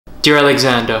Dear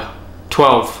Alexander,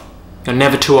 12. You're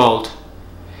never too old.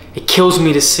 It kills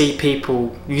me to see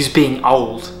people use being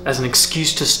old as an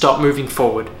excuse to stop moving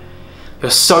forward.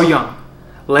 You're so young.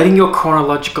 Letting your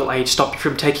chronological age stop you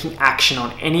from taking action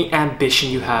on any ambition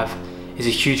you have is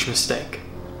a huge mistake.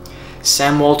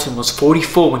 Sam Walton was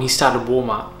 44 when he started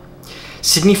Walmart.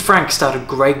 Sidney Frank started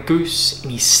Grey Goose in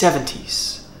his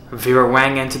 70s. Vera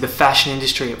Wang entered the fashion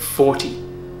industry at 40.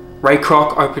 Ray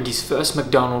Kroc opened his first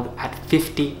McDonald's at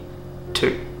 52.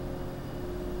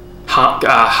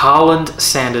 Harland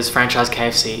Sanders franchised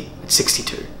KFC at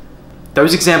 62.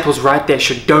 Those examples right there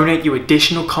should donate you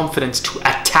additional confidence to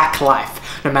attack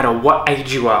life, no matter what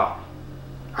age you are.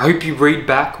 I hope you read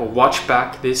back or watch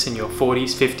back this in your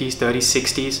 40s, 50s, 30s,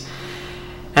 60s,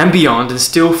 and beyond, and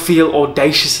still feel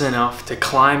audacious enough to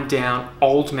climb down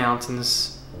old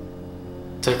mountains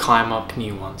to climb up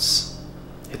new ones.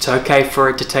 It's okay for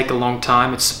it to take a long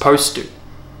time. It's supposed to. You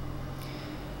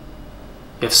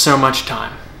have so much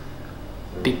time.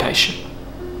 Be patient.